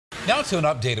Now to an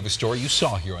update of a story you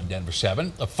saw here on Denver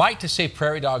 7. A fight to save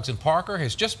prairie dogs in Parker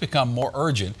has just become more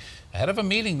urgent ahead of a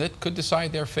meeting that could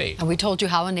decide their fate. And we told you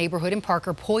how a neighborhood in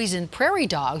Parker poisoned prairie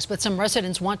dogs, but some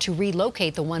residents want to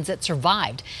relocate the ones that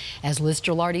survived. As Liz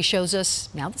Gilardi shows us,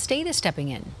 now the state is stepping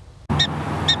in.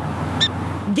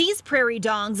 These prairie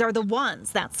dogs are the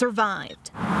ones that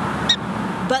survived,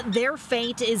 but their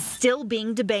fate is still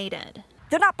being debated.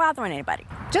 They're not bothering anybody.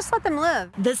 Just let them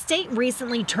live. The state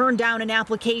recently turned down an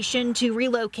application to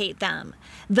relocate them.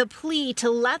 The plea to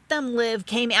let them live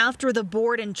came after the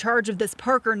board in charge of this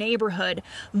Parker neighborhood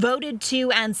voted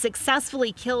to and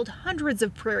successfully killed hundreds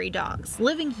of prairie dogs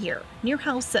living here near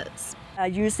houses.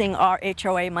 Using our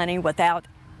HOA money without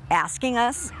asking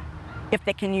us if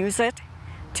they can use it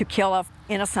to kill off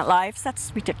innocent lives,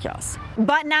 that's ridiculous.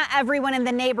 But not everyone in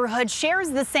the neighborhood shares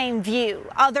the same view.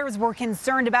 Others were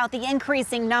concerned about the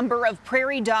increasing number of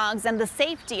prairie dogs and the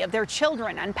safety of their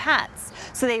children and pets,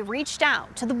 so they reached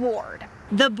out to the board.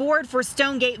 The board for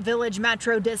Stonegate Village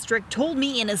Metro District told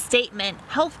me in a statement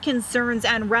health concerns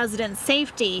and resident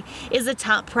safety is a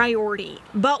top priority.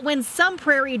 But when some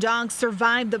prairie dogs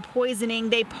survived the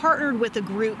poisoning, they partnered with a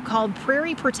group called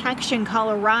Prairie Protection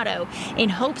Colorado in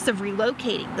hopes of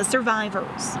relocating the survivors.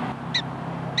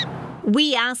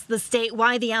 We asked the state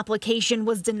why the application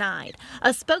was denied. A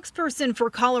spokesperson for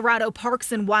Colorado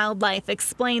Parks and Wildlife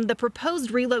explained the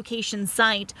proposed relocation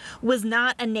site was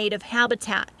not a native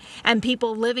habitat, and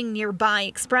people living nearby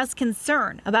expressed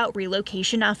concern about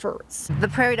relocation efforts. The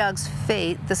prairie dog's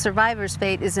fate, the survivor's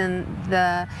fate, is in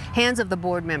the hands of the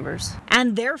board members.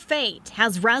 And their fate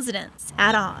has residents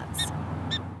at odds.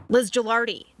 Liz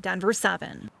Gilardi, Denver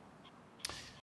 7.